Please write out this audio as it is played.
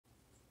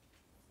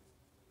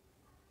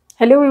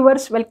Hello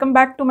viewers, welcome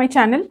back to my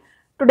channel.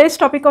 Today's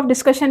topic of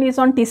discussion is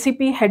on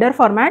TCP header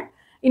format.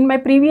 In my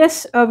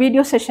previous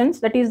video sessions,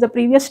 that is the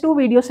previous two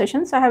video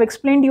sessions, I have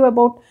explained you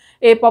about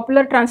a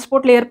popular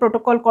transport layer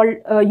protocol called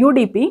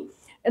UDP.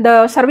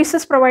 The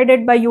services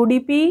provided by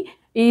UDP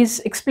is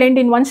explained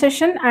in one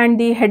session and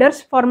the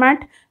headers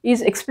format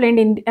is explained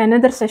in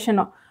another session.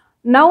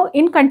 Now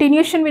in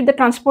continuation with the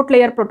transport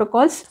layer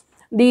protocols,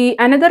 the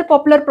another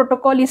popular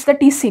protocol is the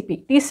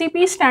TCP.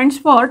 TCP stands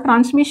for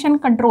Transmission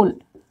Control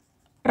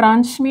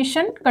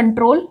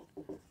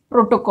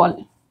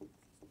Protocol.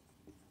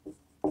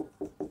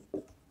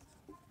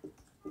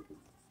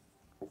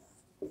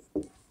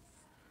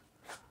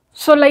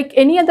 So like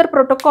any other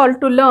protocol,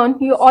 to learn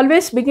you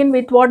always begin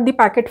with what the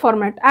packet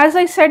format. As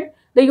I said,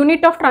 the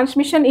unit of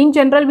transmission in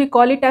general we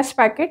call it as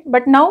packet,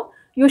 but now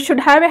you should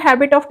have a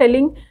habit of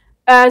telling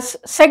as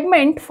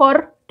segment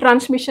for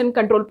transmission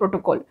control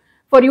protocol.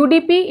 For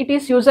UDP it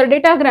is user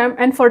datagram,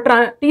 and for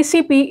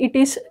TCP it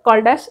is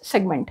called as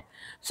segment.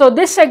 So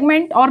this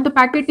segment or the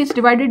packet is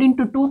divided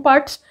into two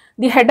parts,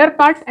 the header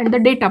part and the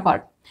data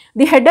part.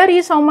 The header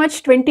is how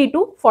much? 20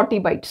 to 40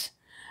 bytes.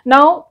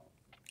 Now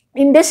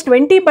in this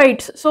 20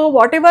 bytes, so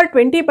whatever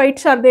 20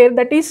 bytes are there,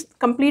 that is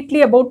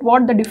completely about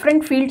what the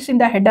different fields in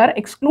the header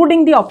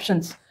excluding the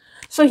options.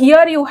 So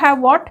here you have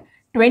what?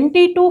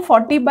 20 to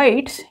 40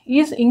 bytes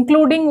is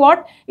including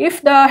what?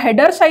 If the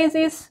header size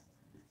is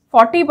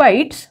 40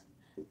 bytes,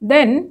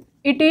 then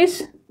it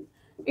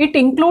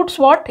includes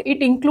what?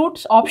 It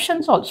includes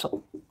options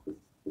also.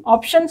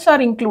 Options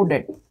are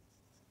included.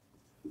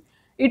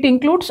 It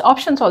includes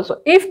options also.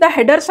 If the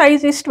header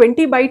size is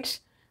 20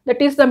 bytes,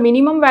 that is the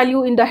minimum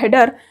value in the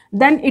header,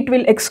 then it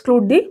will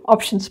exclude the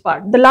options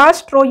part. The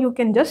last row you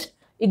can just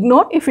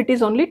ignore if it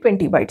is only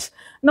 20 bytes.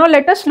 Now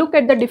let us look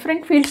at the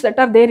different fields that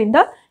are there in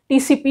the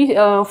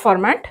TCP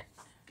format.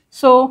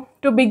 So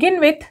to begin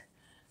with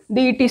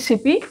the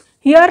TCP,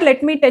 here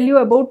let me tell you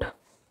about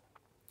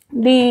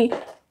the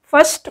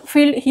first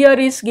field. Here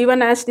is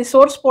given as the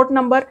source port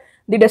number,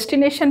 the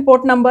destination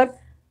port number,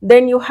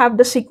 then you have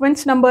the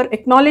sequence number,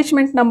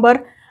 acknowledgement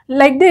number.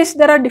 Like this,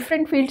 there are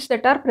different fields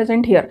that are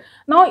present here.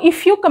 Now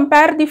if you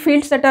compare the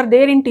fields that are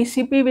there in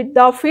TCP with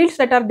the fields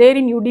that are there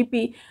in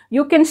UDP,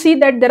 you can see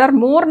that there are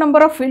more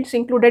number of fields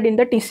included in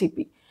the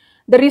TCP.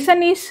 The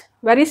reason is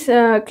very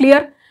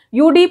clear.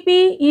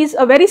 UDP is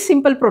a very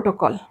simple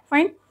protocol,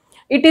 fine.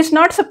 It is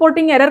not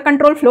supporting error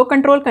control, flow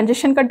control,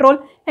 congestion control,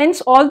 hence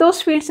all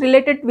those fields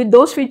related with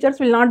those features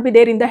will not be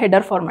there in the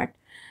header format.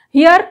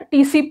 Here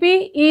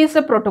TCP is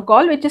a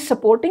protocol which is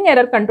supporting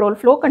error control,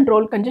 flow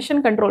control,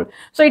 congestion control.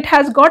 So it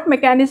has got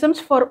mechanisms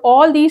for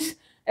all these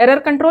error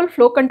control,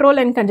 flow control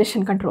and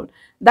congestion control.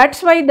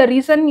 That's why the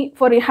reason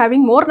for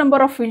having more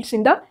number of fields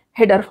in the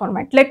header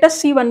format. Let us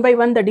see one by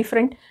one the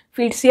different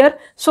fields here.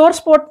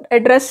 Source port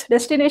address,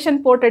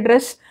 destination port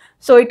address.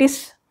 So it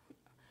is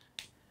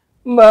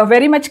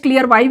very much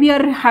clear why we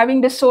are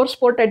having this source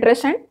port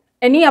address, and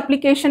any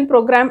application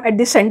program at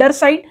the sender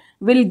side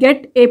will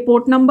get a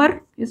port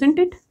number, isn't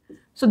it?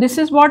 So this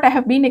is what I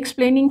have been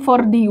explaining for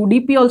the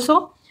UDP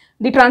also.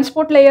 The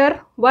transport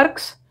layer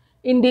works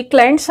in the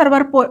client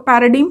server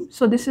paradigm.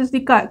 So this is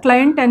the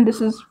client and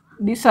this is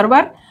the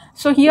server.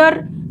 So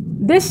here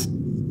this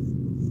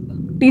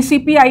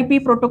TCP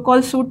IP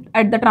protocol suite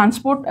at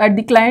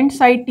the client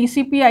side,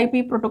 TCP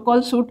IP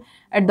protocol suite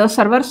at the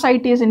server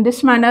side is in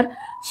this manner.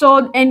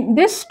 So in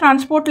this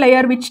transport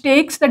layer which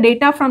takes the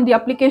data from the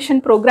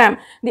application program,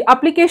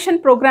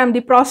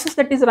 the process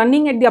that is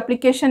running at the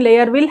application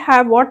layer will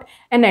have what?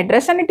 An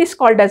address, and it is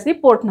called as the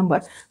port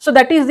number. So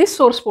that is the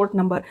source port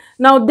number.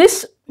 Now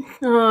this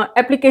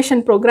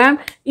application program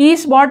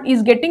is what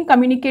is getting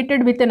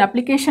communicated with an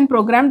application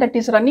program that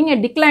is running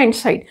at the client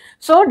side.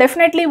 So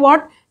definitely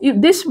what? If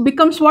this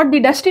becomes what? The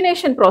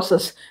destination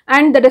process,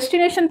 and the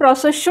destination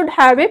process should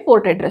have a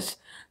port address.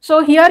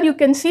 So here you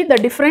can see the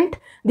different,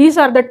 these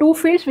are the two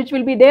fields which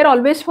will be there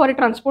always for a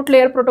transport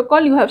layer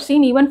protocol. You have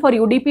seen even for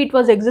UDP it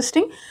was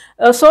existing,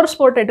 source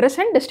port address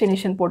and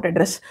destination port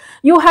address.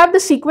 You have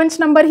the sequence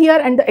number here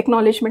and the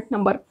acknowledgement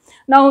number.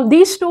 Now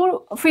these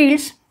two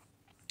fields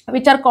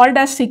which are called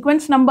as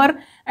sequence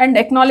number and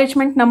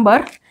acknowledgement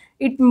number,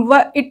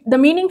 the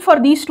meaning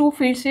for these two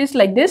fields is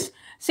like this.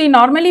 See,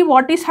 normally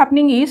what is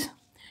happening is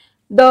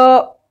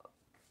the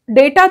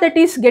data that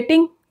is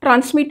getting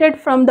transmitted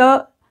from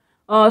the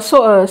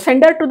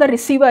sender to the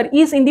receiver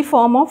is in the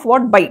form of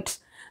what? Bytes.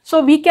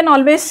 So we can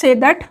always say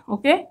that,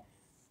 okay,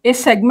 a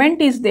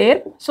segment is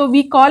there. So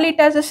we call it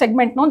as a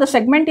segment. No, the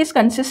segment is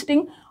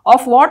consisting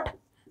of what?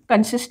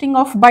 Consisting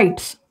of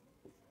bytes.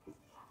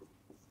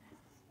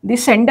 The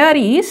sender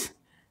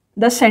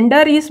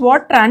is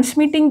what?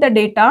 Transmitting the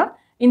data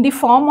in the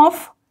form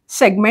of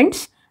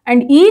segments,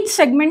 and each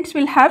segments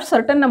will have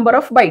certain number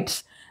of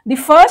bytes. The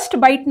first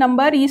byte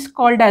number is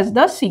called as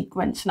the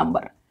sequence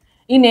number.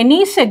 In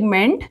any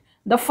segment,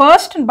 the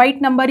first byte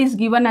number is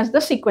given as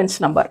the sequence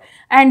number,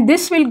 and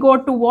this will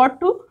go to what?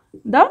 To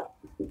the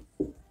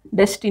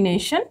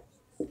destination.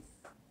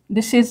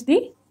 This is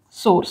the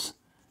source.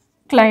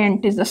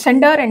 client is the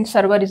sender and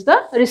server is the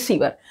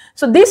receiver.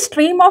 So this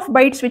stream of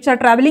bytes which are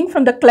traveling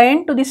from the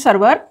client to the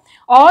server,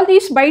 all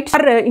these bytes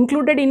are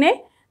included in a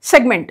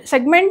segment.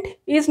 Segment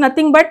is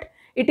nothing but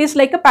it is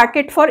like a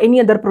packet for any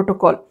other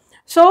protocol.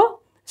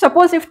 So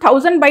suppose if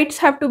 1000 bytes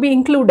have to be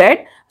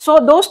included, so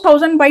those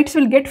 1000 bytes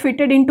will get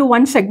fitted into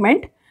one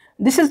segment.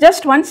 This is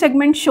just one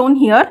segment shown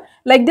here.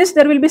 Like this,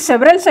 there will be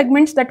several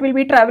segments that will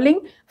be traveling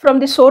from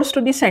the source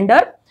to the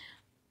sender.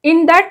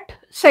 In that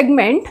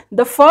segment,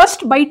 the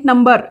first byte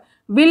number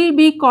will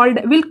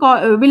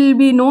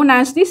be known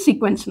as the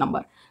sequence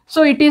number.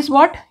 So it is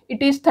what?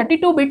 It is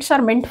 32 bits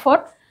are meant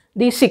for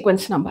the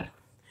sequence number.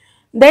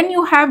 Then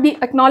you have the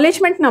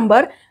acknowledgement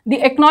number.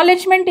 The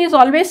acknowledgement is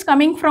always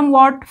coming from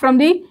what? From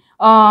the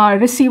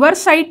receiver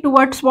side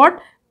towards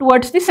what?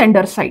 Towards the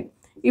sender side.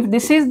 If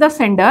this is the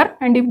sender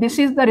and if this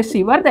is the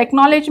receiver, the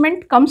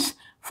acknowledgement comes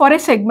for a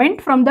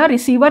segment from the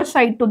receiver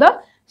side to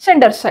the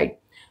sender side.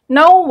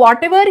 Now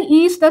whatever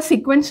is the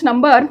sequence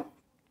number,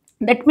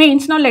 that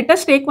means, now let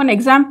us take one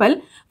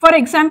example. For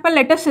example,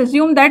 let us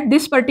assume that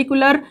this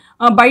particular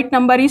byte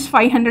number is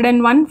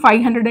 501,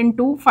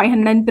 502,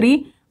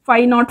 503,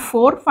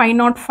 504,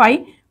 505,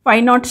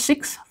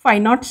 506,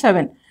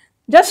 507.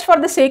 Just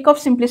for the sake of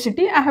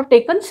simplicity, I have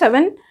taken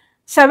seven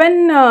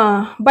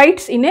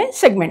bytes in a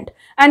segment,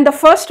 and the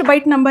first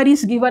byte number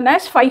is given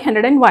as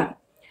 501,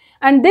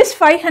 and this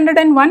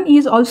 501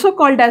 is also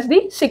called as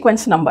the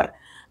sequence number.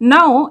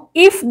 Now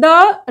if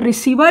the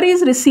receiver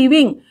is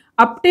receiving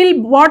up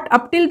till what?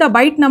 Up till the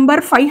byte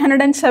number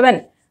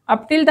 507,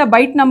 up till the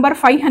byte number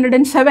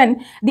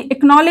 507, the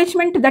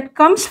acknowledgement that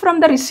comes from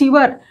the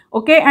receiver,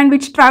 okay, and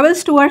which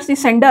travels towards the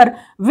sender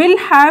will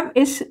have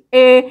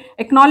a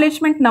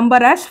acknowledgement number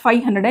as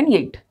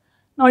 508.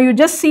 Now you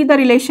just see the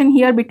relation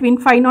here between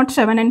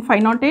 507 and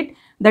 508.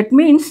 That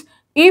means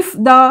if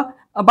the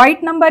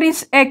byte number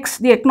is X,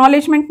 the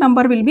acknowledgement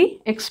number will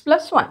be X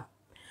plus 1.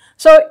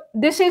 So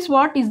this is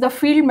what is the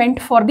field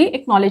meant for the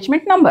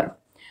acknowledgement number.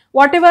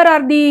 Whatever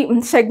are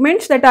the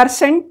segments that are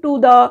sent to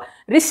the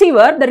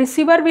receiver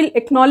will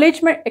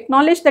acknowledge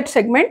that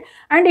segment,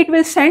 and it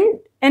will send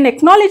an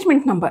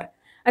acknowledgement number,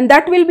 and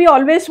that will be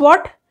always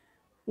what?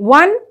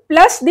 1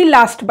 plus the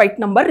last byte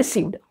number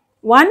received.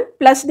 1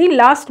 plus the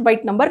last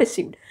byte number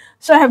received.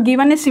 So I have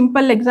given a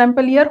simple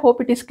example here. Hope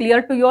it is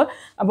clear to you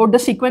about the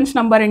sequence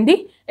number and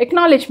the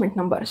acknowledgement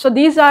number. So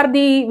these are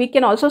the, we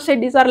can also say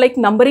these are like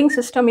numbering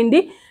system in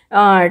the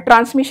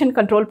transmission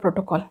control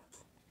protocol.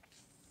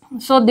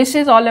 So this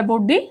is all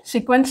about the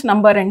sequence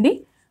number and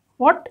the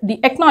the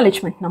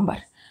acknowledgement number.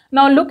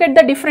 Now look at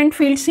the different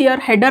fields here.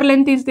 Header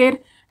length is there.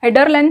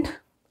 Header length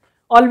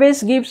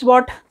always gives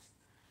what?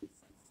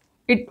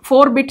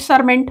 4 bits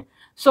are meant.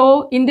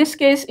 So in this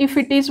case, if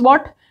it is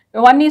what?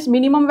 One is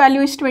minimum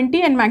value is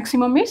 20 and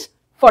maximum is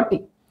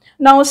 40.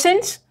 Now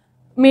since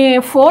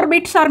 4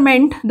 bits are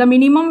meant, the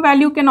minimum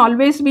value can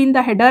always be in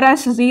the header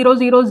as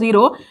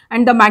 000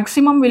 and the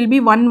maximum will be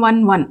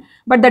 111.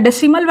 But the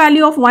decimal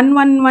value of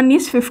 111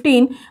 is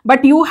 15,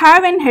 but you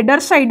have in header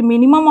side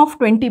minimum of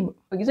 20,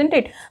 isn't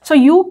it? So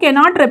you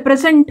cannot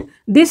represent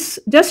this,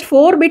 just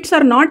 4 bits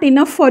are not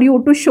enough for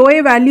you to show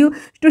a value,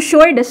 to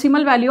show a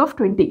decimal value of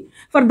 20.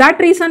 For that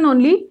reason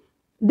only,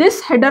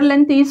 this header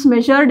length is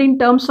measured in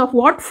terms of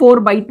what?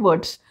 4 byte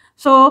words.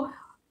 So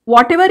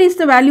whatever is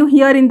the value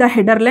here in the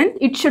header length,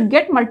 it should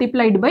get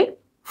multiplied by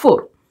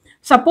 4.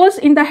 Suppose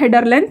in the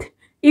header length,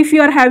 if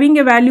you are having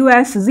a value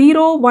as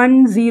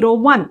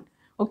 0101,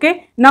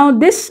 okay, now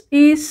this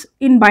is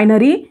in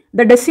binary,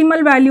 the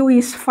decimal value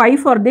is 5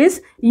 for this,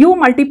 you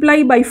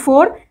multiply by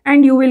 4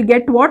 and you will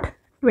get what?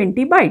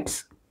 20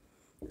 bytes.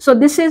 So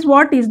this is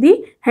what is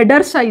the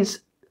header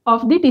size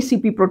of the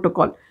TCP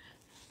protocol.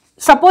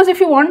 Suppose if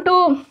you want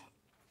to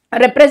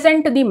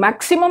represent the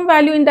maximum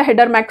value in the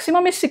header,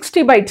 maximum is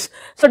 60 bytes.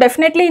 So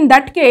definitely in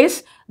that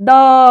case,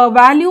 the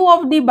value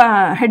of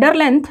the header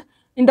length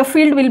in the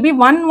field will be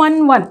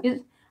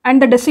 111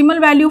 and the decimal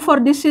value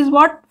for this is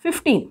what?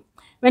 15.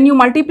 When you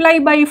multiply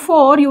by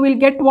 4, you will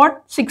get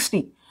what?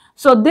 60.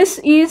 So this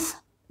is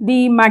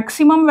the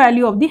maximum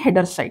value of the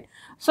header side.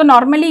 So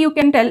normally you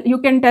can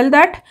tell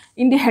that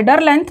in the header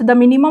length, the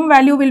minimum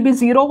value will be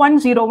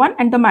 0101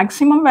 and the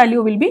maximum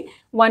value will be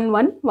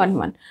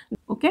 1111.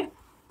 Okay,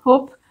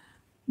 hope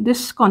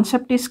this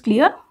concept is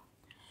clear.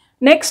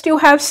 Next you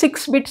have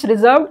 6 bits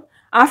reserved.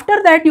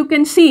 After that you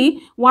can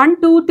see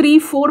 1, 2, 3,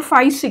 4,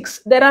 5,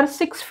 6. There are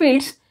 6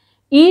 fields.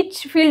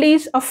 Each field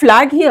is a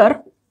flag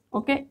here.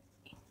 Okay.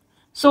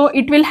 So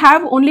it will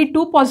have only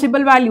 2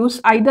 possible values,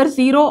 either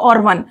 0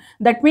 or 1.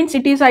 That means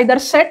it is either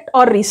set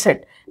or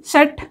reset.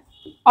 Set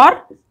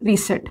or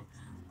reset.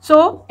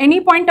 So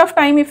any point of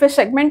time if a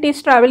segment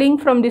is traveling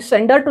from the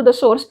sender to the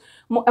source,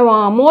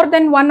 more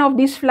than one of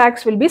these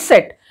flags will be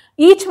set.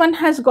 Each one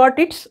has got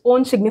its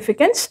own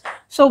significance.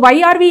 So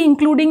why are we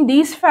including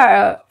these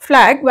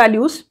flag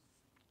values?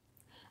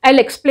 I'll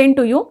explain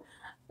to you.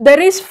 There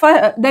is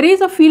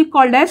a field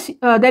called as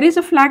there is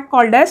a flag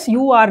called as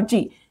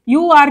URG.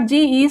 URG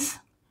is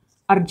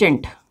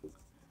urgent.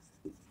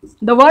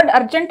 The word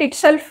urgent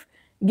itself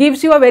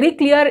gives you a very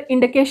clear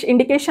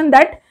indication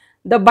that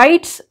the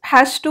bytes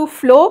has to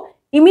flow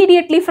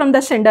immediately from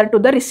the sender to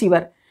the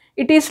receiver.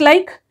 It is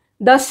like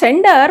the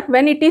sender,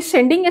 when it is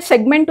sending a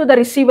segment to the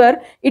receiver,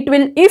 it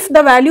will, if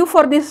the value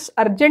for this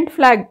urgent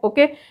flag,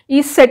 okay,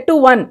 is set to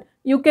 1,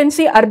 you can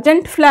see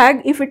urgent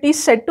flag if it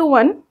is set to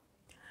 1.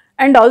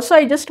 And also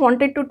I just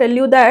wanted to tell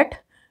you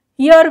that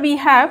here we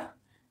have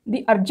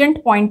the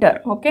urgent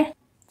pointer, okay.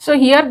 So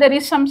here there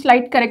is some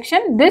slight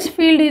correction. This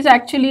field is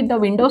actually the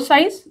window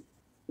size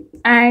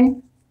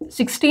and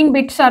 16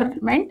 bits are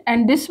meant,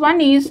 and this one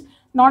is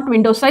not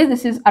window size,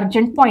 this is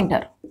urgent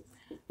pointer,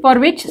 for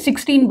which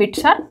 16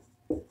 bits are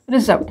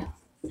reserved.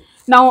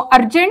 Now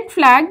urgent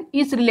flag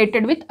is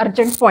related with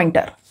urgent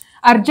pointer.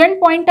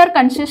 Urgent pointer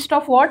consists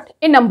of what?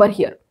 A number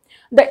here.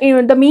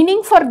 The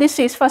meaning for this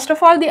is, first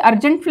of all, the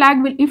urgent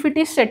flag will, if it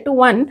is set to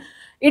 1,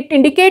 it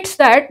indicates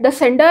that the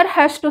sender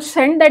has to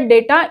send that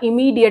data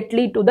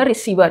immediately to the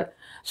receiver.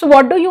 So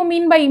what do you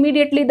mean by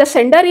immediately? The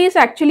sender is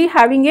actually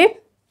having a,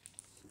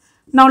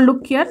 now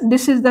look here,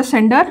 this is the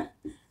sender,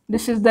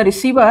 this is the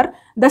receiver.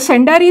 The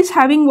sender is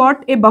having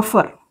what? A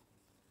buffer.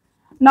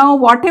 Now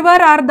whatever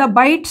are the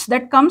bytes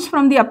that comes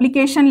from the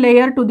application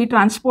layer to the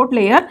transport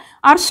layer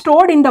are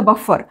stored in the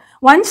buffer.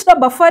 Once the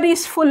buffer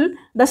is full,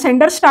 the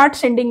sender starts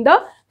sending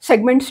the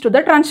segments to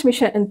the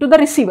transmission, to the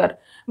receiver.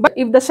 But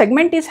if the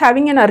segment is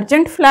having an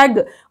urgent flag,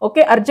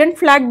 okay, urgent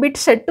flag bit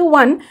set to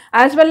 1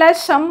 as well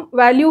as some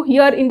value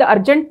here in the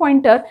urgent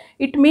pointer,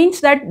 it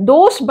means that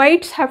those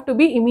bytes have to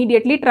be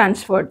immediately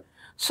transferred.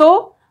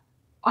 So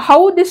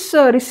how this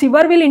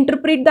receiver will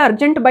interpret the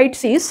urgent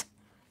bytes is,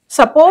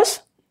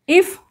 suppose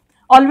if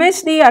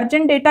always the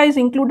urgent data is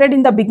included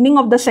in the beginning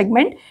of the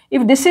segment,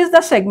 if this is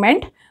the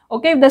segment,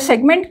 okay, if the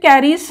segment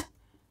carries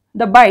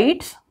the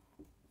bytes,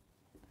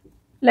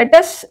 let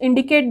us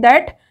indicate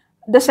that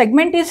the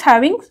segment is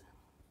having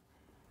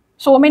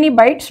so many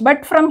bytes,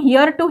 but from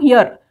here to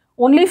here,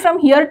 only from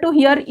here to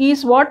here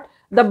is what?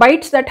 The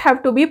bytes that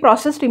have to be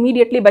processed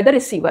immediately by the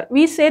receiver.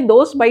 We say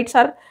those bytes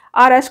are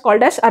as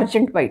called as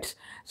urgent bytes.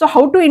 So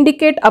how to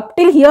indicate up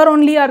till here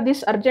only are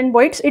these urgent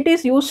bytes? It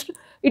is used,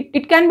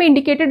 it can be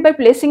indicated by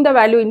placing the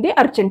value in the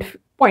urgent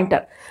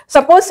pointer.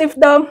 Suppose if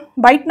the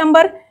byte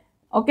number,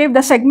 okay, if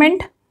the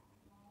segment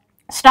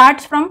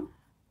starts from,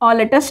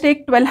 let us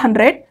take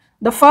 1200,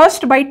 the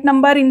first byte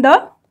number in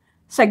the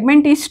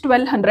segment is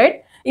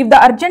 1200. If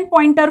the urgent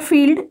pointer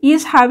field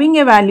is having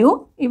a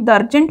value, if the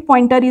urgent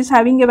pointer is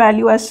having a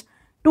value as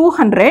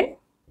 200,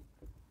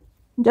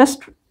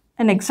 just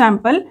an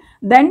example,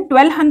 then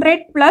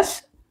 1200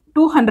 plus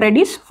 200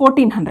 is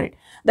 1400.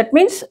 That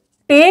means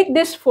take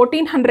this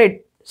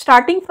 1400,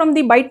 starting from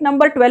the byte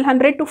number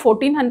 1200 to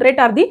 1400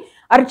 are the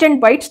urgent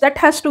bytes that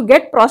has to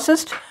get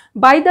processed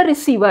by the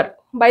receiver,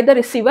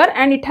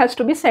 and it has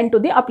to be sent to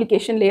the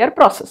application layer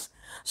process.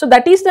 So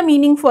that is the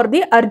meaning for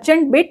the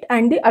urgent bit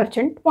and the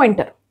urgent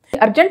pointer.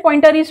 The urgent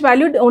pointer is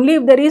valued only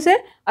if there is a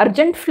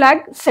urgent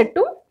flag set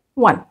to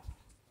 1.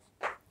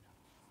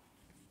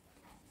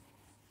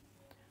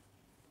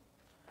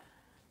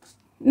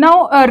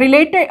 Now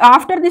related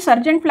after this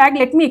urgent flag,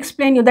 let me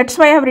explain you. That's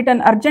why I have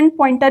written urgent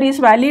pointer is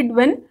valid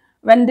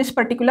when this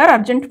particular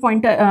urgent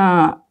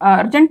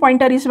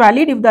pointer is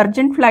valid if the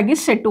urgent flag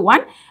is set to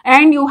 1,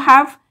 and you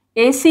have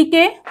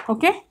ACK,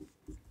 okay.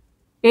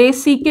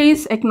 ACK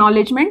is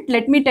acknowledgement.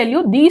 Let me tell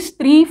you these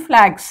three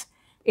flags,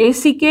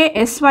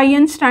 ACK,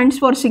 SYN stands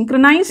for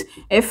synchronize,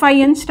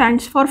 FIN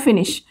stands for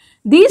finish.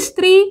 These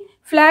three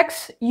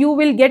flags you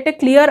will get a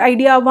clear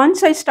idea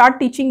once I start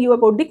teaching you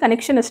about the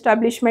connection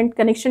establishment,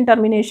 connection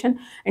termination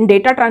and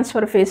data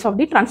transfer phase of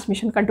the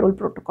transmission control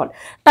protocol.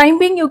 Time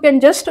being, you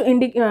can just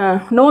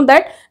know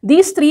that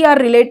these three are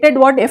related.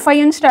 What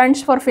FIN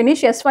stands for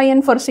finish,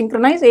 SYN for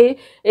synchronize,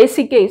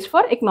 ACK is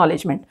for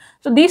acknowledgement.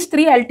 So these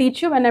three I will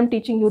teach you when I am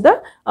teaching you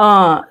the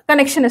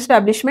connection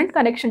establishment,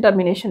 connection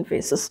termination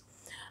phases.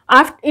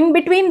 In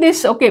between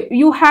this, okay,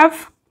 you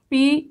have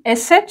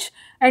PSH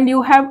and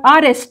you have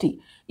RST.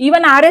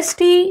 Even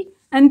RST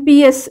and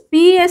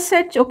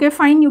PSH, okay,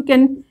 fine, you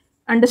can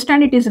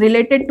understand it is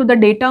related to the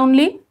data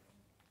only.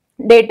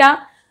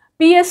 Data,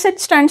 PSH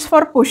stands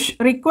for push,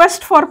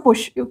 request for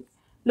push. You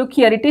look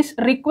here, it is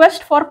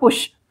request for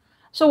push.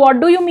 So what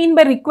do you mean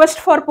by request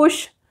for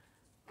push?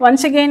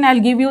 Once again, I'll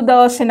give you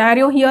the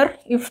scenario here.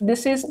 If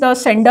this is the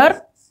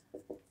sender,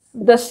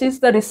 this is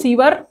the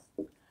receiver,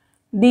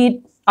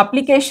 the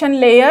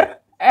application layer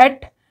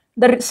at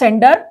the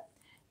sender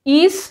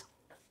is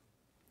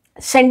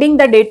sending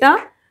the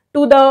data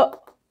to the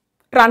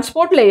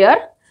transport layer,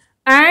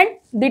 and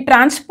the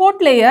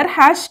transport layer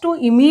has to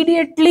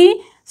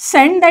immediately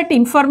send that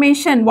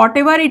information,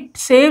 whatever it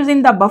saves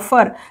in the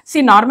buffer.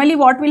 See, normally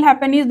what will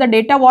happen is the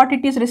data what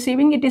it is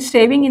receiving, it is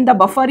saving in the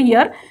buffer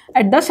here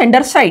at the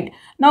sender side.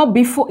 Now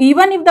before,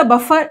 even if the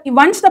buffer,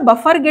 once the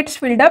buffer gets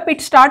filled up,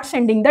 it starts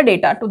sending the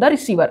data to the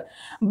receiver.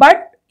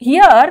 But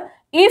here,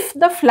 if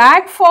the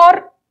flag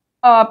for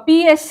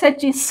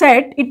PSH is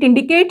set, it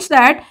indicates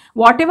that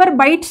whatever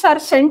bytes are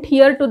sent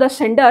here to the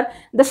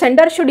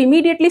sender should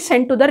immediately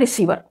send to the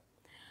receiver.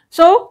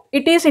 So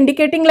it is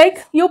indicating like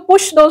you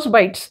push those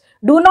bytes.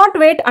 Do not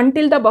wait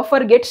until the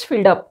buffer gets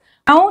filled up.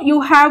 Now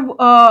you have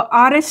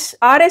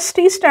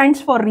RST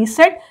stands for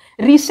reset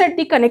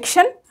the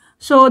connection.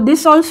 So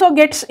this also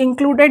gets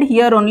included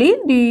here only,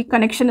 the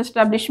connection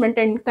establishment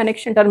and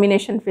connection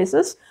termination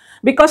phases.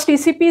 Because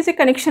TCP is a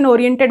connection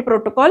oriented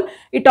protocol,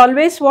 it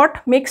always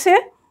what makes a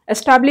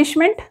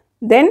establishment,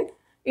 then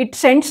it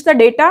sends the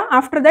data,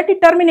 after that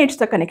it terminates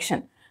the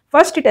connection.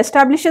 First it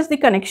establishes the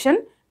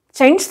connection,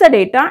 sends the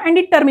data and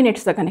it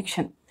terminates the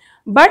connection.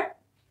 But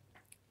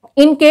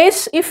in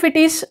case if it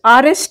is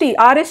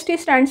RST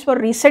stands for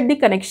reset the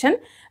connection.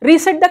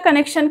 Reset the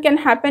connection can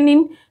happen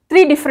in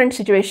 3 different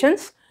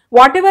situations.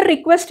 Whatever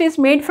request is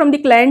made from the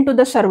client to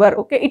the server,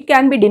 okay, it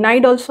can be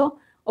denied also.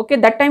 Okay,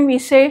 that time we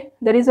say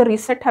there is a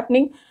reset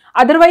happening.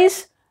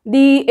 Otherwise,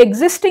 the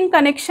existing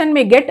connection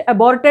may get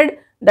aborted,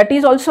 that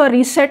is also a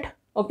reset.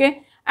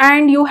 Okay,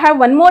 and you have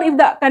one more, if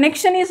the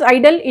connection is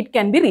idle, it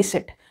can be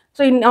reset.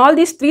 So in all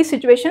these 3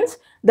 situations,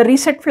 the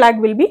reset flag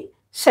will be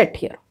set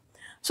here.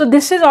 So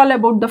this is all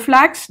about the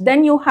flags.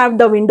 Then you have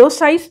the window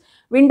size.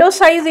 Window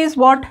size is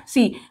what?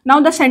 See, now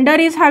the sender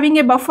is having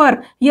a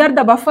buffer. Here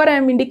the buffer I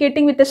am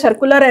indicating with a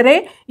circular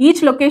array.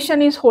 Each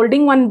location is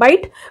holding 1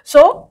 byte.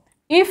 So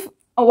if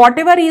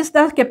whatever is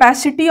the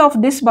capacity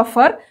of this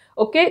buffer,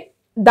 okay,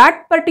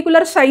 that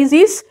particular size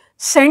is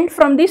sent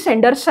from the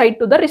sender side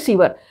to the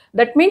receiver.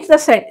 That means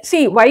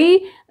see why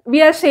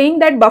we are saying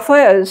that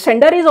buffer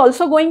sender is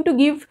also going to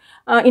give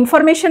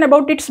information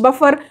about its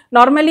buffer.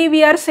 Normally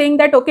we are saying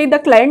that okay, the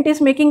client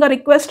is making a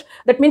request,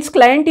 that means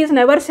client is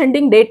never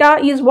sending data,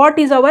 is what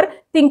is our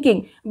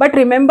thinking. But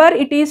remember,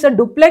 it is a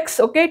duplex.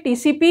 Okay,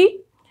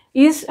 TCP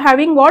is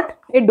having what?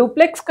 A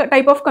duplex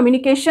type of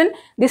communication.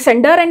 The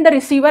sender and the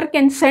receiver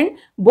can send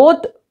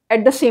both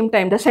at the same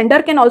time. The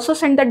sender can also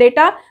send the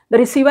data, the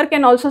receiver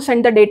can also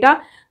send the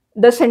data.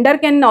 The sender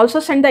can also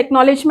send the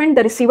acknowledgement,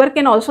 the receiver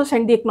can also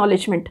send the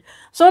acknowledgement.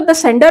 So the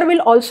sender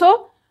will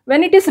also,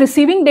 when it is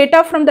receiving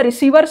data from the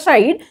receiver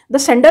side, the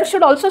sender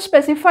should also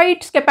specify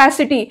its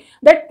capacity.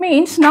 That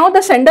means now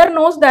the sender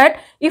knows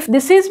that if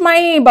this is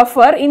my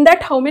buffer, in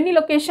that how many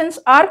locations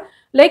are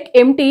like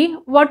empty,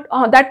 what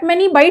that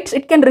many bytes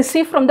it can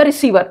receive from the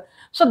receiver.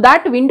 So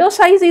that window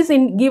size is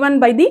given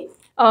by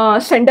the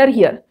sender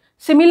here.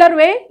 Similar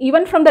way,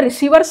 even from the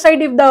receiver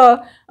side, if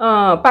the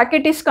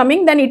packet is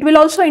coming, then it will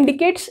also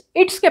indicate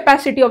its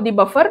capacity of the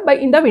buffer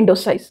in the window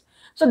size.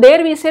 So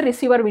there we say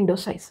receiver window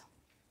size.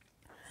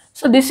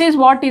 So this is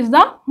what is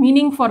the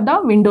meaning for the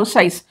window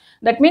size.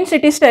 That means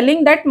it is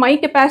telling that my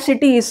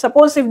capacity is,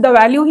 suppose if the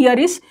value here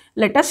is,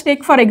 let us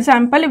take for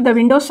example, if the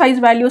window size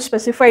value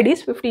specified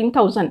is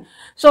 15,000.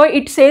 So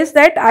it says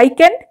that I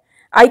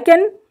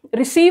can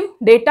receive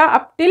data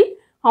up till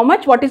how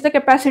much? What is the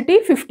capacity?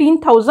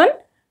 15,000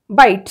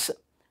 bytes.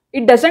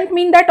 It doesn't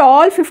mean that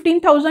all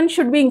 15,000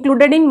 should be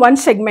included in one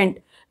segment.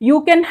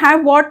 You can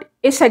have what?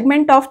 A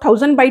segment of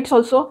 1000 bytes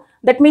also.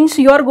 That means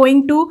you are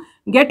going to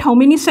get how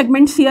many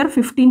segments here?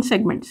 15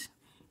 segments.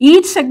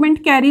 Each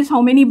segment carries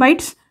how many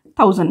bytes?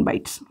 1000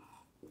 bytes.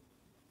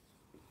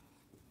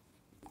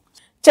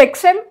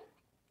 Checksum,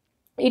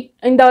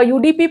 in the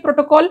UDP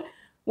protocol,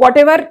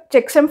 whatever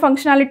checksum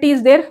functionality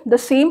is there, the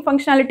same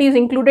functionality is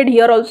included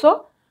here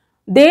also.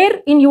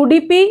 There in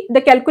UDP,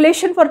 the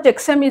calculation for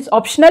checksum is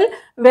optional,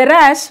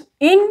 whereas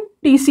in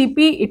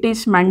TCP it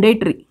is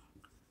mandatory.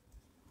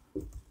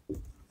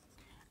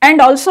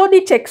 And also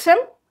the checksum,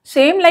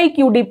 same like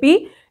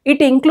UDP,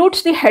 it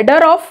includes the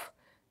header of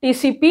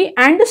TCP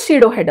and the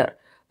pseudo header.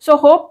 So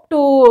hope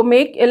to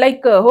make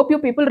hope you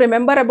people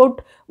remember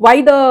about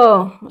why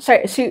the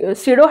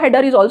pseudo header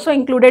is also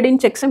included in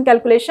checksum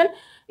calculation.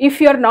 If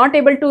you are not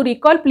able to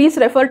recall, please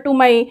refer to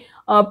my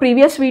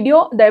previous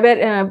video. There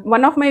were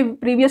one of my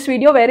previous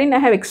video wherein I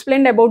have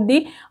explained about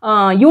the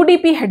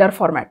UDP header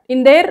format.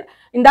 In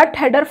that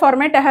header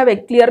format, I have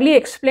clearly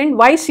explained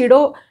why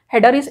pseudo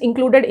header is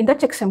included in the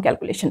checksum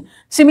calculation.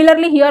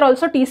 Similarly, here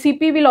also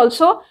TCP will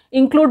also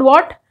include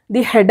what?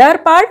 The header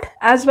part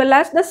as well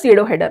as the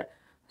pseudo header.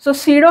 So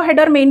pseudo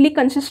header mainly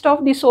consists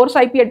of the source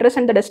IP address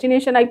and the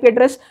destination IP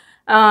address.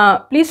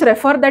 Please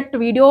refer that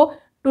video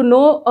to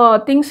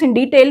know things in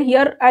detail.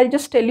 Here I'll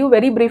just tell you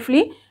very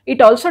briefly. It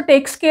also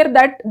takes care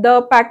that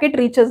the packet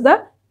reaches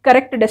the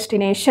correct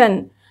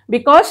destination,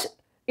 because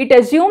it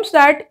assumes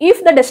that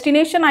if the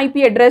destination IP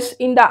address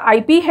in the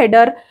IP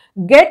header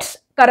gets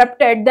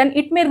corrupted, then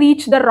it may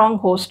reach the wrong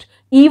host.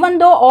 Even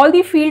though all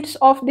the fields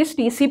of this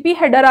TCP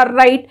header are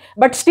right,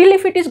 but still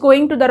if it is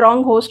going to the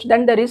wrong host,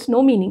 then there is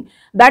no meaning.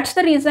 That's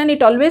the reason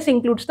it always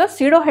includes the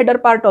pseudo header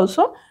part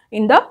also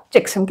in the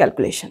checksum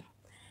calculation.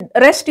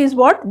 Rest is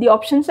what? The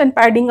options and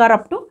padding are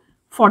up to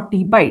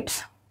 40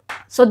 bytes.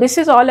 So this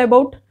is all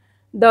about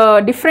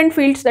the different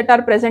fields that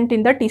are present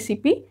in the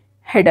TCP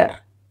header.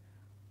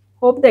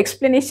 Hope the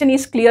explanation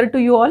is clear to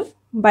you all.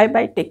 Bye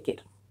bye, take care.